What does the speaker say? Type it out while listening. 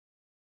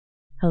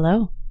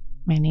Hello,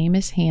 my name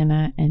is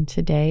Hannah, and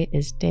today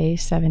is day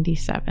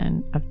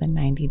 77 of the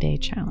 90-day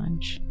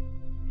challenge.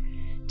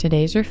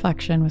 Today's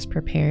reflection was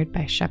prepared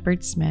by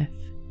Shepard Smith,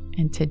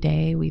 and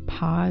today we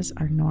pause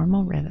our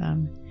normal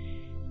rhythm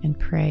and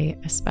pray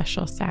a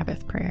special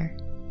Sabbath prayer.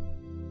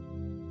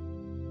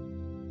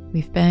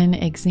 We've been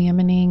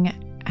examining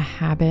a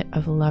habit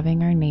of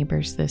loving our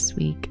neighbors this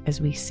week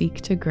as we seek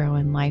to grow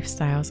in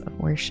lifestyles of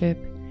worship,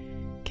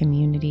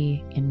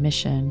 community, and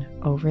mission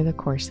over the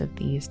course of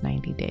these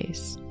 90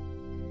 days.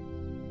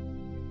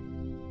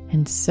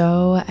 And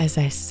so, as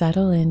I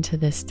settle into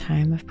this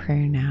time of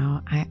prayer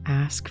now, I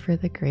ask for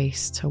the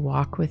grace to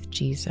walk with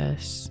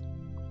Jesus,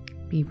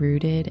 be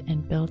rooted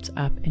and built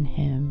up in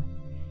Him,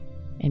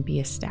 and be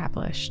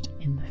established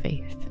in the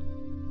faith.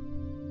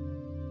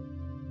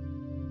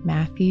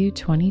 Matthew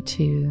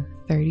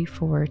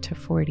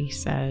 22:34-40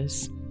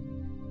 says,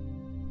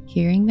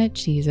 "Hearing that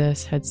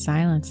Jesus had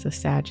silenced the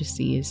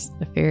Sadducees,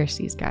 the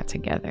Pharisees got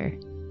together.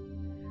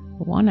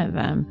 One of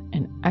them,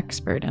 an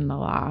expert in the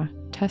law,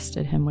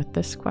 tested him with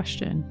this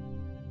question: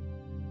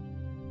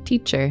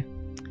 'Teacher,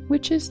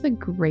 which is the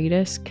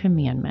greatest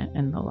commandment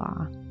in the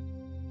law?'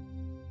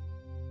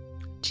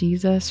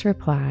 Jesus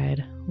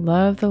replied,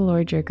 'Love the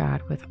Lord your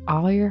God with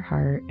all your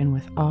heart and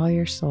with all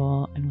your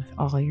soul and with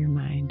all your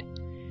mind.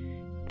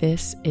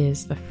 This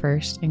is the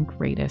first and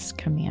greatest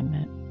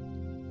commandment.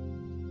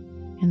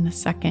 And the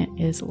second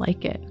is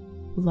like it.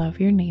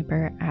 Love your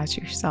neighbor as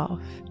yourself.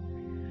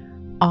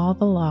 All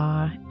the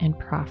law and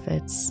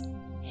prophets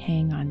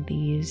hang on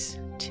these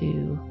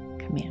two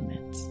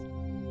commandments.'"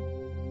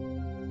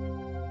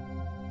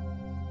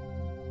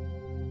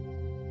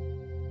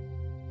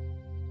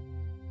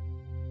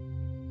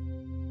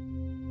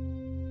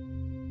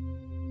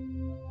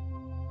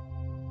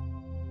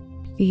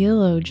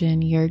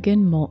 Theologian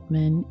Jürgen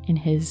Moltmann, in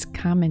his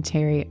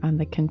commentary on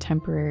the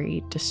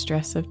contemporary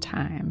distress of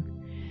time,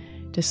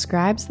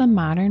 describes the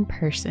modern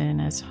person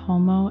as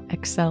Homo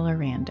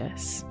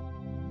accelerandus.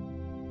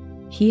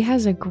 He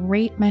has a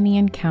great many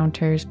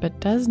encounters,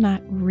 but does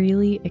not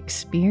really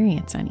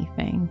experience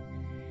anything,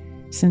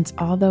 since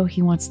although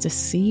he wants to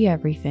see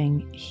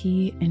everything,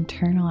 he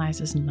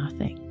internalizes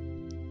nothing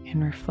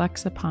and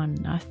reflects upon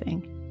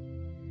nothing.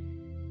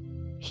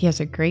 He has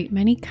a great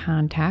many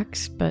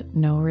contacts, but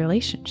no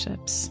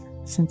relationships,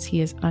 since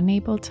he is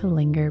unable to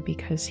linger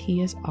because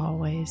he is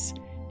always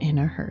in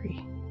a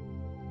hurry.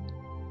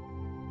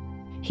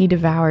 He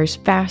devours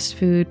fast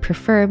food,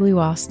 preferably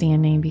while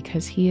standing,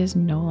 because he is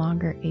no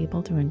longer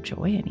able to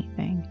enjoy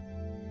anything.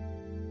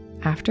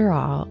 After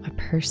all, a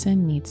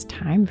person needs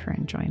time for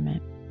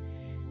enjoyment,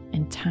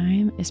 and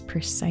time is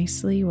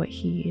precisely what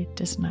he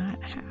does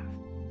not have.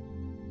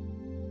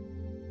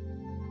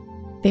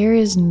 There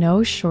is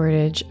no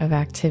shortage of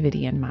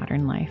activity in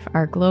modern life.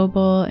 Our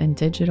global and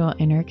digital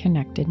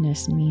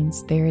interconnectedness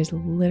means there is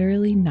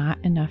literally not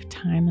enough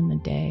time in the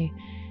day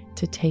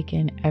to take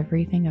in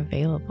everything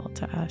available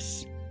to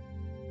us.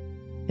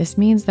 This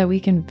means that we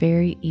can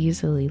very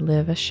easily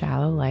live a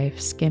shallow life,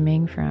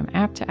 skimming from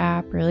app to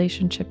app,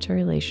 relationship to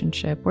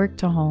relationship, work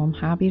to home,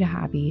 hobby to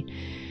hobby,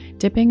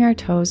 dipping our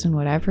toes in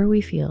whatever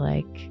we feel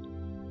like,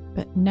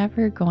 but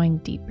never going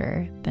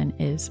deeper than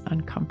is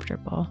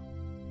uncomfortable.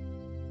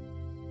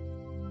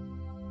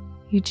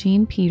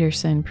 Eugene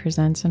Peterson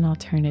presents an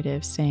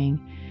alternative, saying,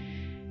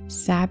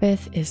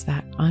 "Sabbath is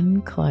that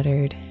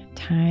uncluttered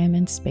time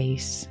and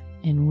space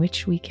in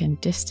which we can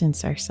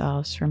distance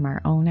ourselves from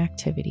our own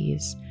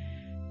activities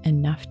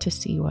enough to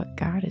see what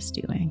God is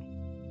doing."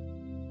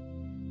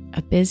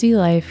 A busy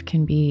life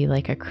can be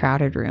like a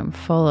crowded room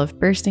full of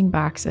bursting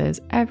boxes,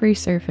 every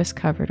surface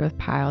covered with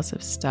piles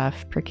of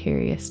stuff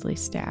precariously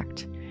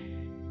stacked.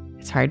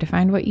 It's hard to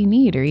find what you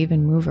need or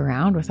even move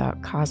around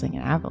without causing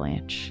an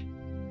avalanche.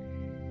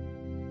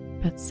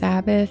 But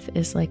Sabbath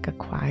is like a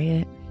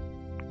quiet,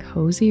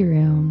 cozy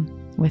room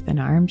with an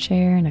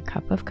armchair and a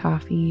cup of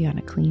coffee on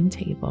a clean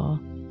table.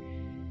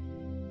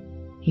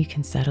 You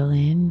can settle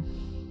in,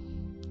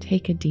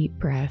 take a deep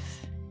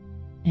breath,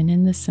 and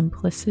in the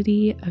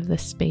simplicity of the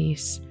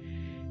space,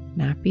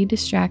 not be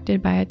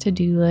distracted by a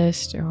to-do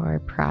list or a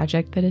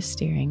project that is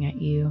staring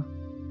at you.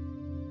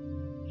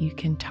 You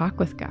can talk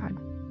with God,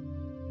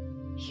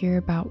 hear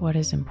about what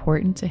is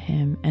important to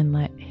Him, and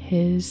let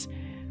His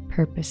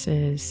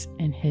purposes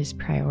and His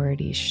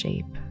priorities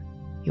shape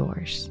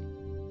yours.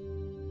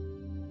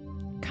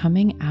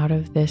 Coming out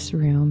of this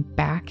room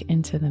back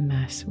into the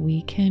mess,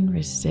 we can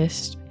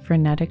resist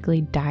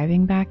frenetically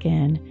diving back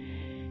in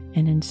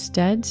and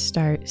instead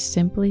start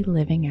simply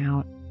living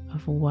out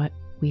of what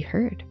we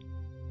heard.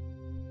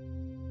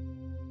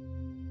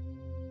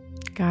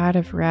 God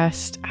of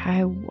rest,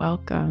 I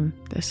welcome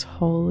this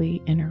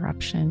holy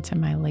interruption to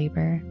my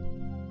labor.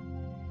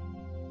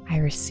 I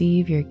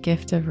receive your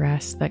gift of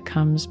rest that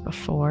comes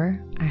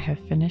before I have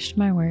finished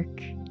my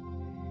work.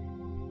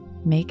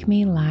 Make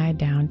me lie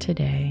down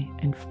today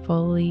and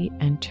fully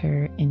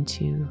enter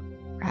into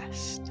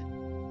rest.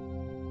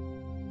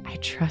 I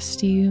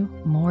trust you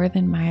more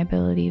than my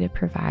ability to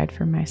provide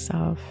for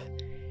myself,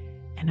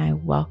 and I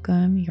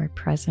welcome your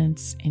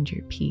presence and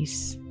your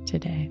peace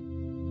today.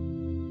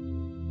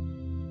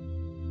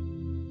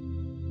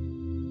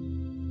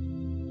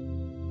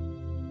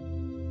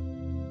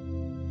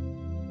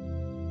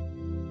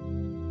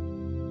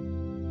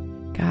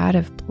 God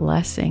of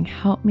blessing,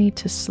 help me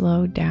to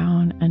slow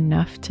down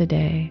enough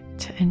today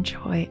to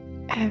enjoy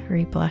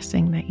every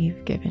blessing that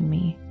you've given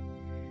me.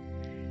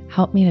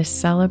 Help me to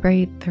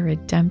celebrate the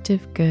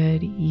redemptive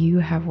good you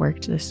have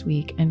worked this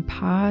week and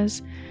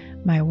pause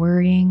my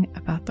worrying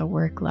about the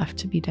work left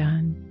to be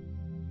done.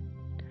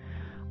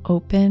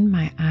 Open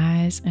my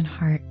eyes and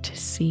heart to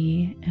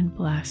see and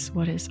bless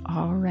what is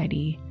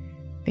already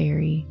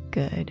very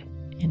good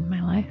in my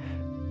life.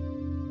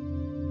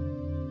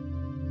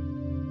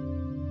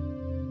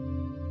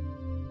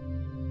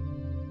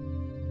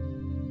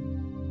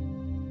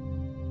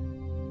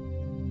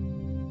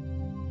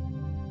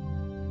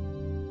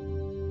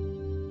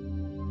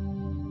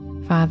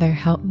 Father,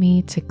 help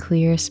me to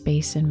clear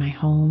space in my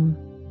home,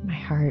 my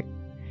heart,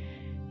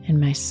 and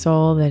my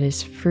soul that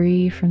is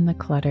free from the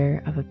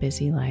clutter of a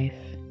busy life.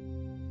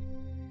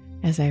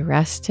 As I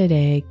rest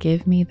today,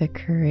 give me the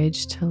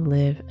courage to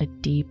live a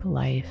deep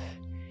life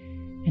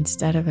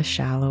instead of a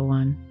shallow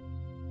one,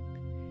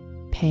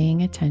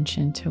 paying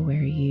attention to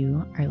where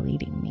you are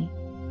leading me.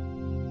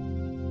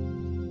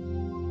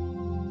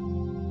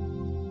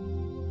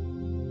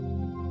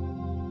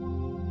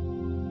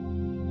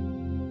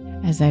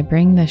 As I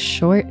bring this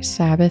short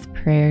Sabbath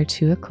prayer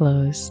to a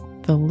close,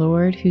 the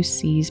Lord who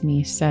sees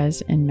me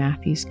says in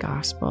Matthew's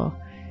Gospel,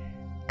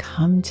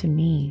 "Come to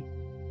me,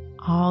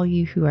 all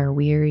you who are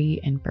weary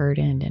and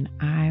burdened, and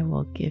I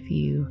will give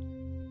you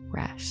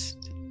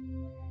rest."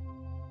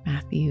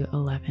 Matthew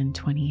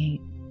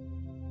 11:28.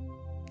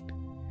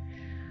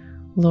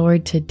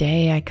 Lord,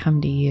 today I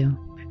come to you.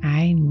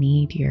 I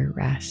need your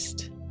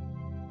rest.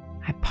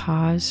 I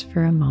pause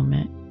for a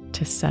moment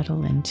to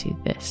settle into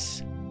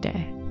this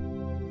day.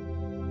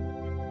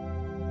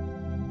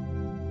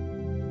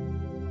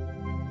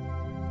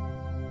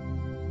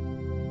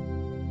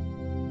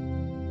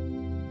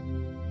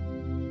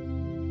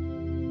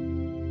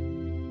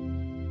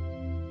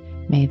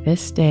 May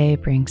this day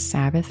bring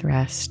Sabbath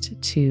rest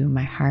to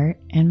my heart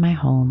and my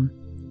home.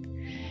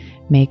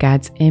 May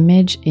God's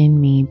image in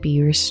me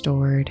be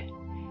restored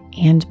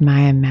and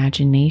my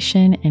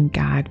imagination in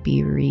God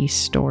be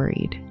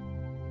restored.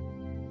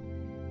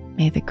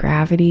 May the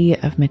gravity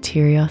of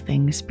material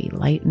things be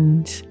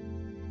lightened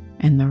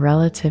and the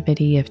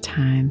relativity of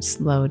time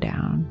slow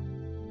down.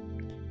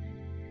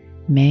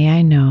 May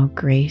I know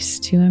grace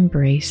to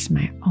embrace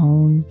my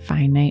own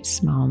finite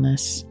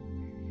smallness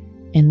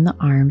in the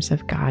arms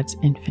of God's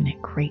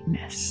infinite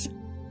greatness.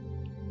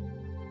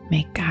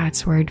 May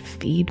God's word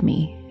feed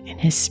me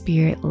and his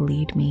spirit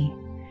lead me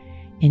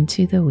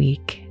into the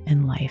week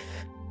and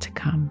life to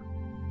come.